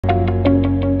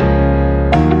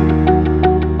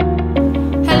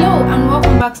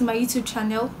back to my YouTube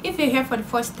channel. If you're here for the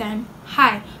first time,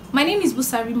 hi, my name is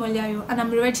Busari and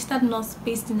I'm a registered nurse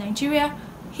based in Nigeria.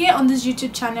 Here on this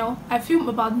YouTube channel, I film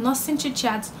about nursing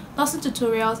chit-chats, nursing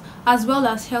tutorials, as well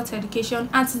as health education,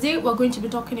 and today we're going to be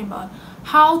talking about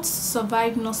how to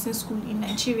survive nursing school in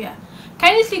Nigeria.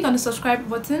 Kindly click on the subscribe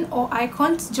button or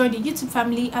icon to join the YouTube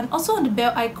family, and also on the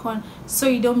bell icon so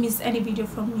you don't miss any video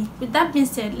from me. With that being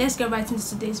said, let's get right into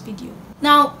today's video.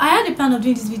 Now, I had a plan of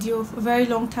doing this video a very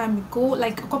long time ago,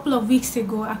 like a couple of weeks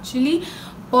ago actually,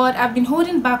 but I've been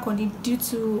holding back on it due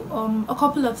to a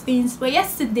couple of things. But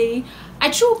yesterday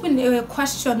I threw open a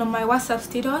question on my WhatsApp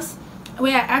status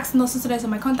where I asked nursing students on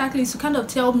my contact list to kind of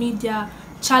tell me their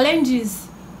challenges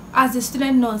as a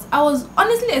student nurse. I was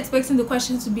honestly expecting the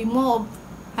question to be more of,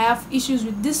 I have issues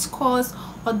with this course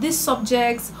or this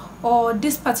subjects or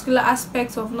this particular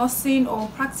aspect of nursing or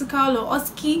practical or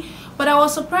OSCE, but I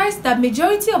was surprised that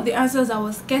majority of the answers I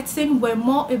was getting were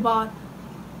more about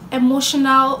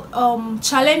emotional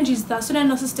challenges that student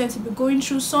nurses tend to be going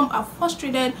through. Some are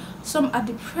frustrated, some are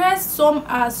depressed, some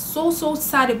are so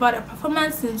sad about their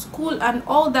performance in school and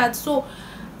all that. So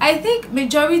I think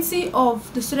majority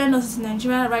of the student nurses in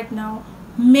Nigeria right now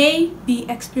may be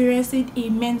experiencing a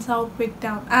mental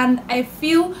breakdown, and I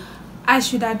feel I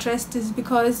should address this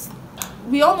because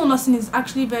we all know nursing is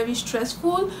actually very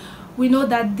stressful. We know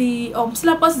that the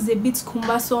syllabus is a bit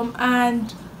cumbersome,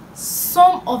 and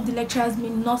some of the lecturers may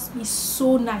not be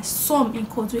so nice. Some, in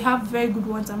quotes, we have very good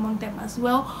ones among them as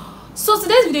well. So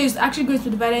today's video is actually going to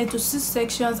be divided into 6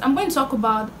 sections. I'm going to talk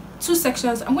about 2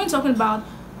 sections. I'm going to talk about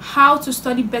how to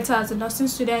study better as a nursing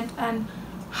student and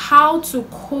how to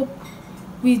cope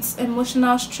with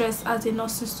emotional stress as a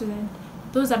nursing student.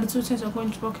 Those are the 2 things we're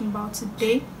going to be talking about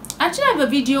today. I actually have a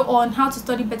video on how to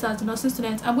study better as a nursing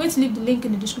student. I'm going to leave the link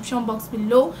in the description box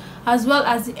below, as well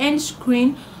as the end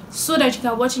screen, so that you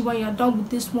can watch it when you're done with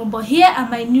this one. But here are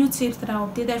my new tips that I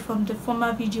updated from the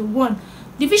former video. 1,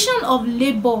 division of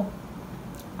labor.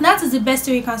 That is the best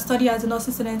way you can study as a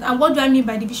nursing student. And what do I mean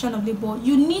by division of labor?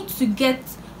 You need to get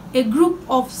a group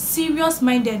of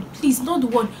serious-minded, please note the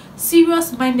word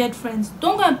serious-minded friends.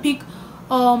 Don't go and pick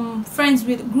friends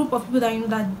with a group of people that you know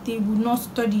that they will not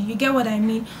study. You get what I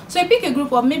mean? So you pick a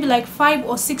group of maybe like 5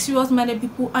 or 6 serious-minded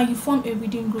people and you form a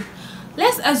reading group.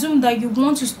 Let's assume that you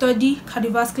want to study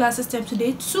cardiovascular system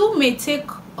today. 2 may take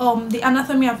the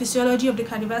anatomy and physiology of the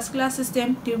cardiovascular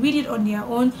system. They read it on their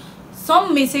own.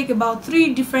 Some may take about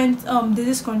 3 different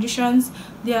disease conditions,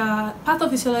 their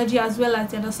pathophysiology as well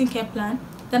as their nursing care plan.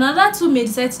 Then another 2 may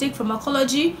decide to take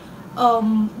pharmacology.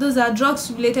 Those are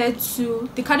drugs related to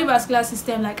the cardiovascular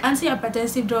system, like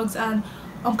antihypertensive drugs and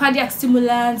cardiac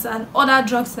stimulants and other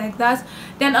drugs like that.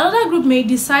 Then another group may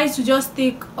decide to just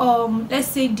take let's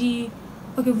say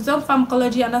with some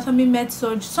pharmacology, anatomy, med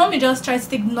surg. Some may just try to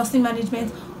take nursing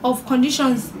management of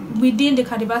conditions within the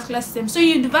cardiovascular system. So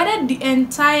you divided the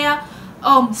entire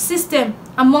system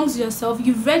amongst yourself.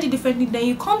 You've read it differently, then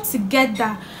you come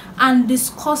together and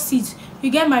discuss it. You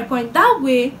get my point? That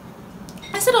way,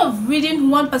 instead of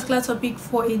reading one particular topic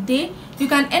for a day, you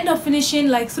can end up finishing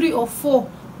like 3 or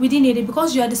 4 within a day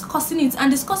because you are discussing it.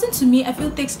 And discussing, to me, I feel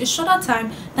takes a shorter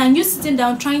time than you sitting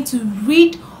down trying to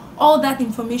read all that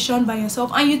information by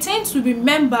yourself, and you tend to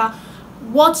remember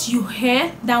what you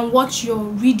hear than what you're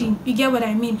reading. You get what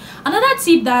I mean? Another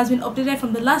tip that has been updated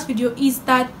from the last video is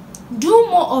that do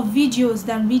more of videos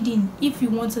than reading if you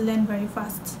want to learn very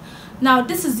fast. Now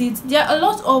this is it. There are a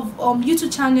lot of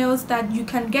YouTube channels that you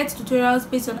can get tutorials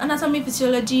based on anatomy,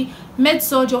 physiology, med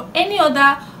surg, or any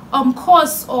other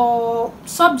course or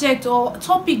subject or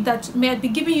topic that may be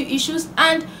giving you issues,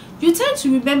 and you tend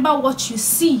to remember what you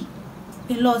see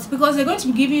a lot because they're going to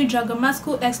be giving you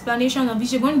grammatical explanation of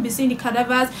it. You're going to be seeing the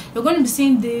cadavers, you're going to be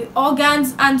seeing the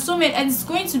organs, and so many, and it's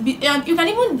going to be you can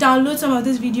even download some of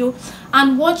this video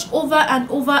and watch over and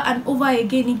over and over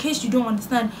again in case you don't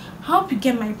understand. I hope you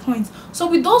get my point. So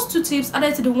with those 2 tips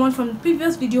added to the one from the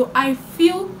previous video, I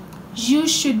feel you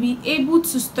should be able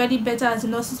to study better as a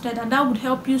nursing student, and that would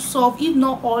help you solve, if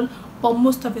not all, but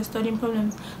most of your studying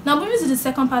problems. Now moving to the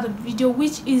second part of the video,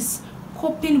 which is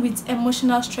coping with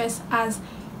emotional stress as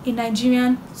a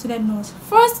Nigerian student nurse.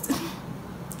 First,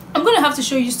 I'm going to have to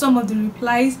show you some of the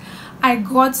replies I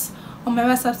got on my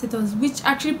WhatsApp status, which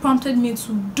actually prompted me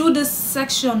to do this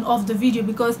section of the video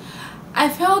because I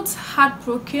felt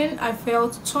heartbroken. I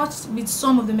felt touched with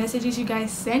some of the messages you guys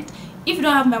sent. If you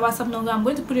don't have my WhatsApp number, I'm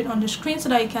going to put it on the screen so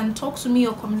that you can talk to me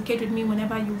or communicate with me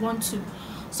whenever you want to.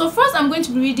 So first, I'm going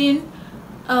to be reading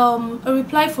a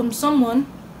reply from someone.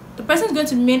 The person is going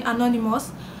to remain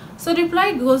anonymous. So the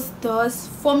reply goes thus: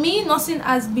 for me, nursing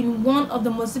has been one of the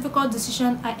most difficult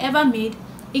decisions I ever made.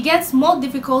 It gets more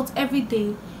difficult every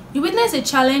day. You witness a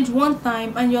challenge one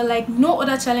time and you're like, no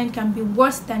other challenge can be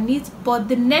worse than it, but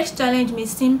the next challenge may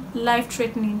seem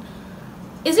life-threatening.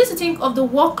 Is it to think of the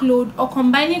workload or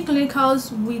combining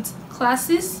clinicals with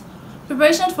classes,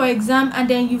 preparation for exam, and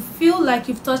then you feel like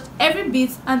you've touched every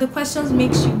bit and the questions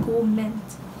makes you go mad.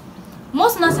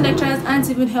 Most nursing lecturers aren't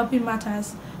even helping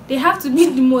matters. They have to be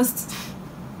the most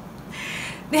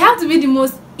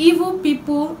evil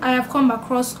people I have come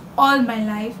across all my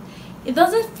life. It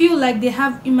doesn't feel like they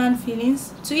have human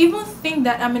feelings. To even think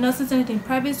that I'm a nursing student in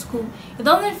private school, it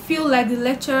doesn't feel like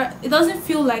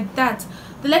that.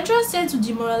 The lecturers tend to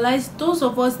demoralize those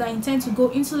of us that intend to go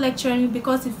into lecturing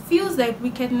because it feels like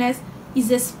wickedness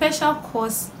is a special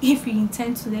course if you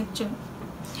intend to lecture.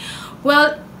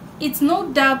 Well, it's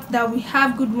no doubt that we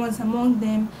have good ones among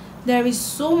them. There is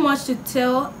so much to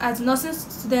tell as nursing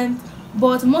students,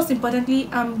 but most importantly,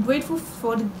 I'm grateful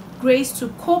for the grace to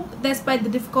cope despite the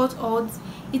difficult odds.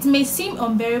 It may seem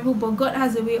unbearable, but God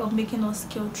has a way of making us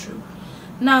scale through.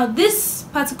 Now, this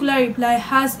particular reply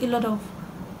has a lot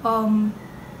of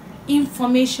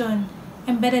information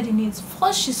embedded in it.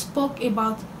 First, she spoke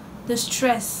about the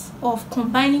stress of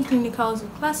combining clinicals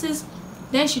with classes.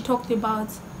 Then she talked about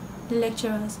the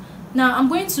lecturers. Now I'm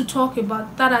going to talk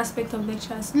about that aspect of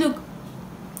lecturers. Look,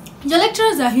 your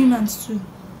lecturers are humans too,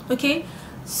 okay?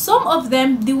 Some of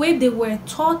them, the way they were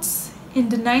taught in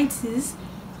the 90s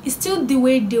is still the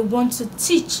way they want to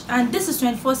teach, and this is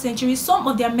 21st century. Some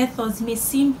of their methods may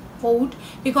seem old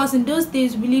because in those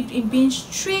days we lived in being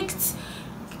strict.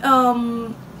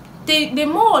 They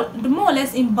more or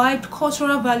less imbibed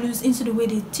cultural values into the way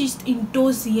they teach in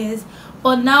those years,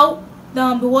 but now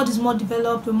the world is more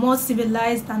developed, we're more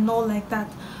civilized and all like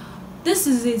that. This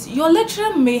is it. Your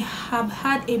lecturer may have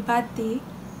had a bad day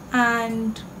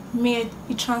and may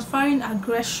be transferring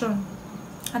aggression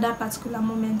at that particular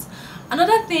moment.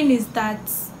 Another thing is that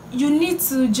you need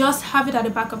to just have it at the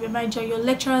back of your mind that your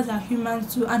lecturers are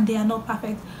humans too and they are not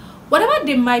perfect. Whatever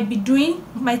they might be doing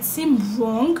might seem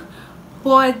wrong,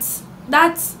 but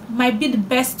that might be the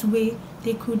best way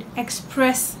they could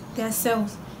express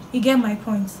themselves. You get my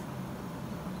point?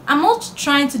 I'm not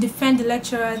trying to defend the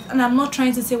lecturers, and I'm not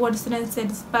trying to say what the students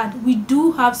said is bad. We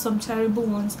do have some terrible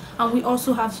ones and we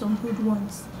also have some good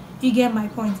ones. You get my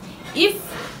point? If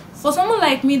for someone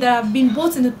like me that have been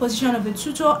both in the position of a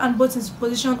tutor and both in the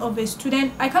position of a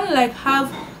student, I kind of like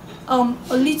have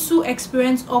a little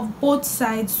experience of both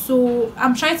sides, so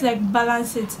I'm trying to like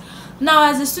balance it. Now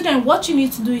as a student, what you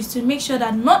need to do is to make sure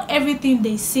that not everything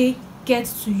they say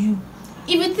gets to you.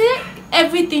 If you take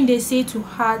everything they say to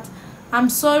heart, I'm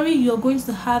sorry, you're going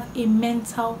to have a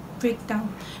mental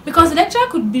breakdown, because the lecturer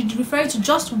could be referring to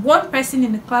just one person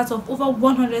in the class of over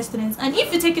 100 students, and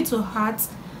if you take it to heart,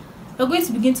 you're going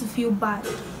to begin to feel bad.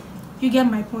 You get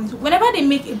my point? Whenever they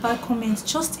make a bad comment,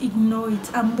 just ignore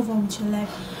it and move on with your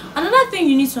life. Another thing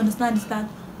you need to understand is that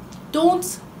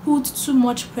don't put too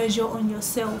much pressure on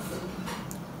yourself.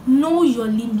 Know your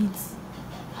limits.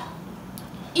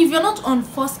 If you're not on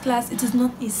first class, it is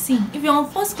not a sin. If you're on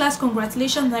first class,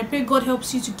 congratulations. I pray God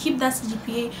helps you to keep that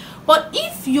GPA. But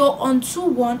if you're on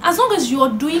 2-1, as long as you're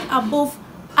doing above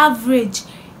average,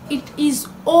 it is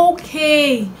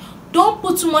okay. Don't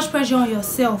put too much pressure on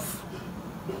yourself.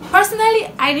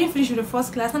 Personally, I didn't finish with the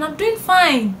first class and I'm doing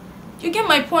fine. You get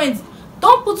my point?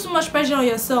 Don't put too much pressure on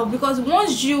yourself, because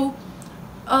once you're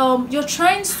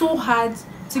trying so hard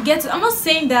to get to, I'm not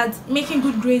saying that making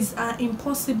good grades are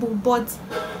impossible, but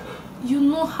you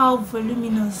know how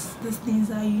voluminous these things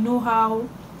are, you know how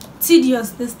tedious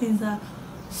these things are.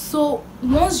 So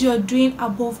once you're doing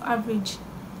above average,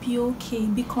 be okay,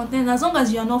 be content. As long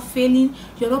as you're not failing,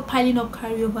 you're not piling up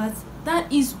carryovers,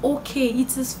 that is okay,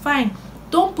 it is fine.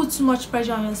 Don't put too much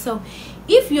pressure on yourself.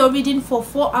 If you're reading for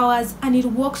 4 hours and it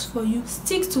works for you,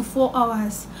 stick to 4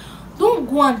 hours. Don't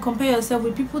go and compare yourself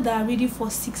with people that are reading for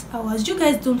 6 hours. You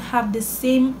guys don't have the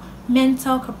same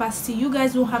mental capacity. You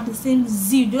guys don't have the same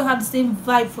zeal. You don't have the same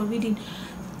vibe for reading.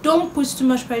 Don't put too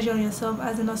much pressure on yourself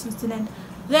as a nursing student.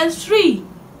 Then 3,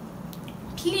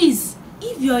 please,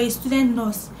 if you're a student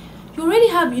nurse, you already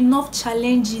have enough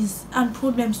challenges and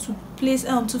problems to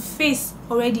face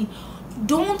already.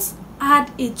 Don't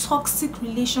add a toxic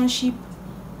relationship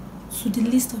to the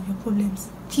list of your problems.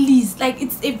 Please, like,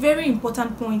 it's a very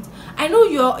important point. I know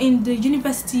you're in the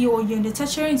university or you're in the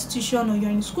tertiary institution or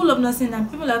you're in the school of nursing and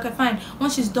people are like, okay, fine,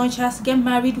 once she's done she has to get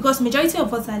married, because majority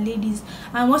of us are ladies,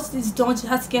 and once it's done she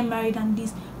has to get married and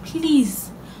this.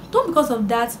 Please don't, because of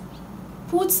that,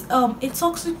 put a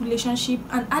toxic relationship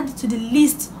and add it to the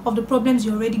list of the problems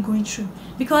you're already going through,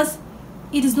 because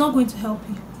it is not going to help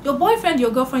you. Your boyfriend,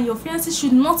 your girlfriend, your fiancé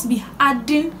should not be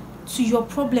adding to your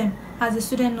problem as a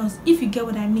student nurse, if you get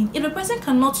what I mean. If the person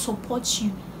cannot support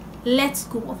you, let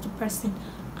go of the person.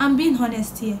 I'm being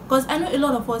honest here, because I know a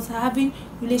lot of us are having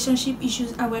relationship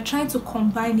issues and we're trying to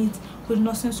combine it with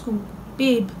nursing school.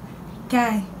 Babe,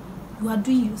 guy, you are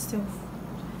doing yourself.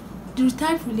 The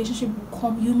type of relationship will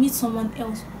come, you meet someone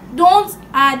else. Don't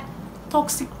add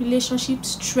toxic relationship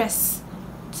stress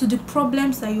to the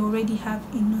problems that you already have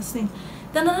in nursing.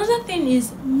 Then another thing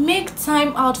is, make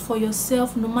time out for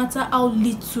yourself, no matter how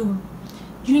little.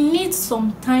 You need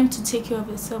some time to take care of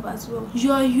yourself as well.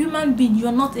 You're a human being,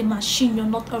 you're not a machine, you're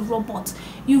not a robot.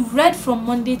 You've read from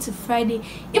Monday to Friday.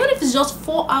 Even if it's just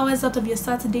 4 hours out of your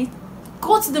Saturday,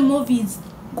 go to the movies,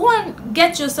 go and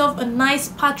get yourself a nice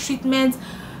spa treatment,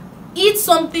 eat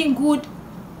something good.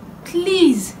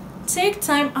 Please take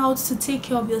time out to take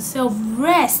care of yourself.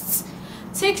 Rest.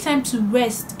 Take time to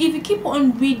rest. If you keep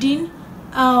on reading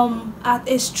at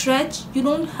a stretch, you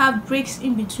don't have breaks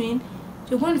in between,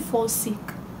 you're going to fall sick.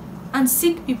 And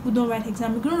sick people don't write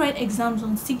exams. You're going to write exams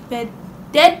on sick bed.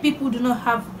 Dead people do not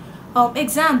have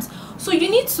exams. So you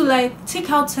need to take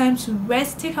out time to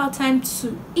rest, take out time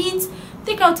to eat,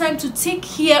 take out time to take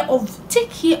care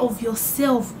of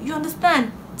yourself. You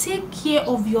understand? Take care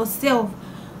of yourself.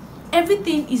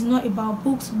 Everything is not about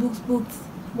books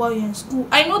while you're in school.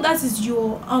 I know that is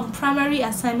your primary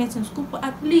assignment in school, but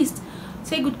at least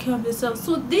take good care of yourself.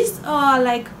 So these are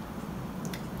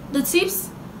the tips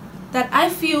that I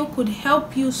feel could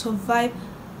help you survive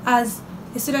as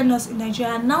a student nurse in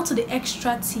Nigeria. And now to the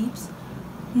extra tips.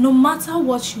 No matter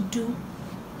what you do,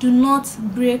 do not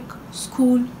break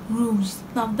school rules.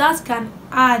 Now that can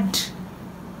add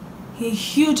a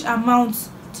huge amount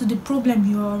to the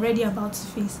problem you're already about to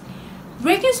face.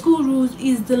 Breaking school rules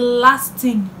is the last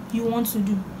thing you want to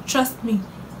do. Trust me.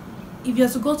 If you're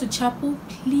to go to chapel,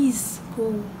 please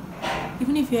go.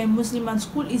 Even if you're a Muslim and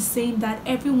school is saying that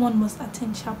everyone must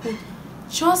attend chapel,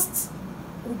 just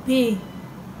obey.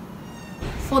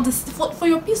 For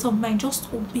your peace of mind,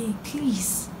 just obey,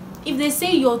 please. If they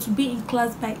say you're to be in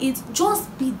class by 8,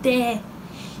 just be there.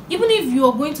 Even if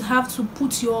you're going to have to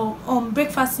put your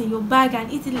breakfast in your bag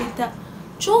and eat it later,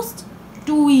 just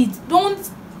do it.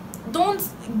 Don't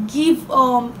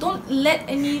let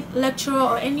any lecturer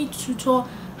or any tutor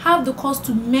have the cause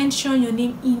to mention your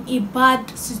name in a bad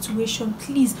situation.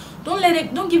 Please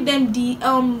don't give them the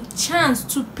chance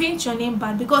to paint your name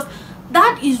bad, because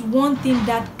that is one thing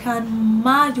that can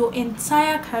mar your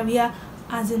entire career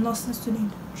as a nursing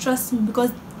student. Trust me,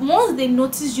 because once they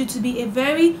notice you to be a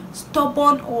very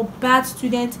stubborn or bad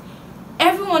student,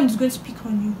 everyone is going to pick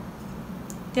on you.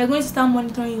 They're going to start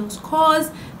monitoring your scores,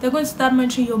 they're going to start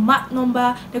monitoring your mark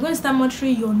number, they're going to start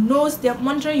monitoring your notes, they're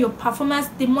monitoring your performance,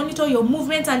 they monitor your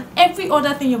movements and every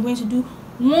other thing you're going to do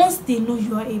once they know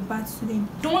you are a bad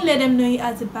student. Don't let them know you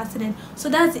as a bad student. So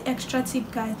that's the extra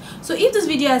tip, guys. So if this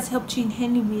video has helped you in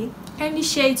any way, kindly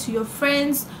share it to your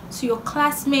friends, to your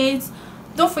classmates.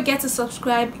 Don't forget to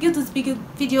subscribe, give this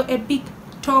video a big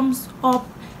thumbs up,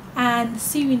 and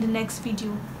see you in the next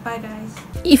video. Bye guys.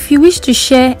 If you wish to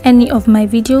share any of my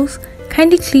videos,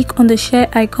 kindly click on the share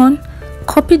icon,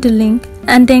 copy the link,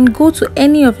 and then go to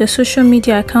any of your social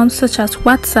media accounts such as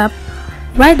WhatsApp.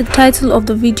 Write the title of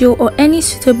the video or any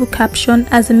suitable caption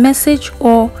as a message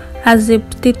or as a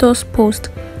status post.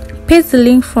 Paste the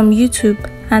link from YouTube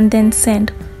and then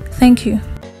send. Thank you.